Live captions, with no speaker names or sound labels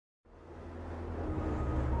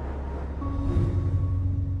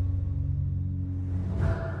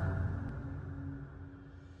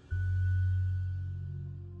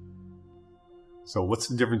So what's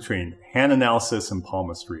the difference between hand analysis and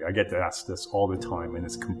palmistry? I get asked this all the time, and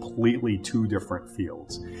it's completely two different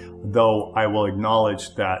fields. Though I will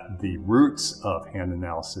acknowledge that the roots of hand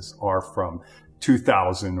analysis are from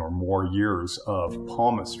 2,000 or more years of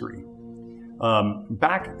palmistry.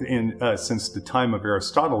 Since the time of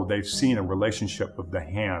Aristotle, they've seen a relationship of the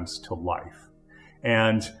hands to life.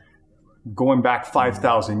 And going back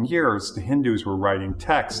 5,000 years, the Hindus were writing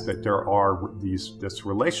texts that there are this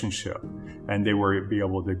relationship, and they were be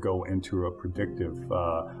able to go into a predictive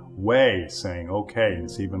way, saying, okay,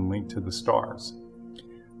 it's even linked to the stars.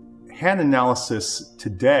 Hand analysis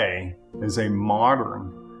today is a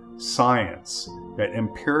modern science that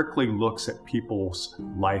empirically looks at people's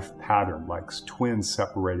life pattern, like twins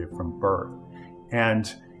separated from birth.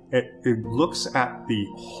 And it looks at the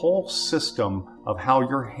whole system of how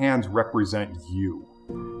your hands represent you.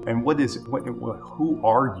 And who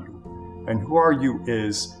are you? And who are you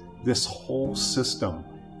is this whole system.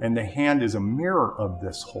 And the hand is a mirror of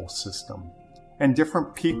this whole system. And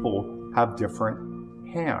different people have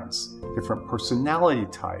different hands. Different personality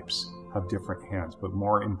types have different hands. But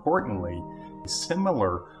more importantly,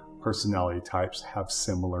 similar personality types have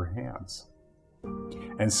similar hands.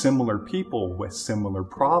 And similar people with similar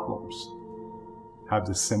problems have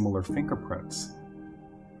the similar fingerprints.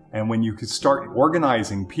 And when you could start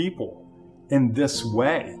organizing people in this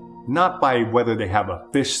way, not by whether they have a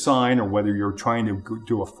fish sign or whether you're trying to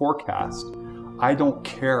do a forecast, I don't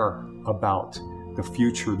care about the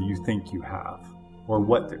future that you think you have or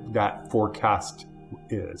what that forecast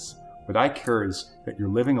is. What I care is that you're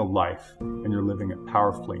living a life and you're living it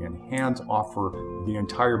powerfully, and hands offer the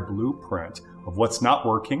entire blueprint of what's not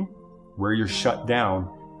working, where you're shut down,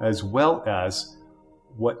 as well as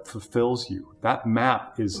what fulfills you. That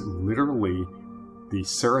map is literally the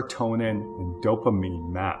serotonin and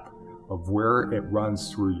dopamine map of where it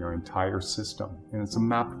runs through your entire system. And it's a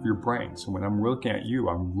map of your brain. So when I'm looking at you,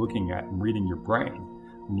 I'm looking at and reading your brain.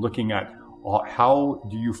 I'm looking at how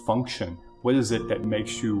do you function? What is it that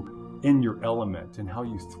makes you in your element and how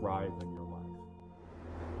you thrive in your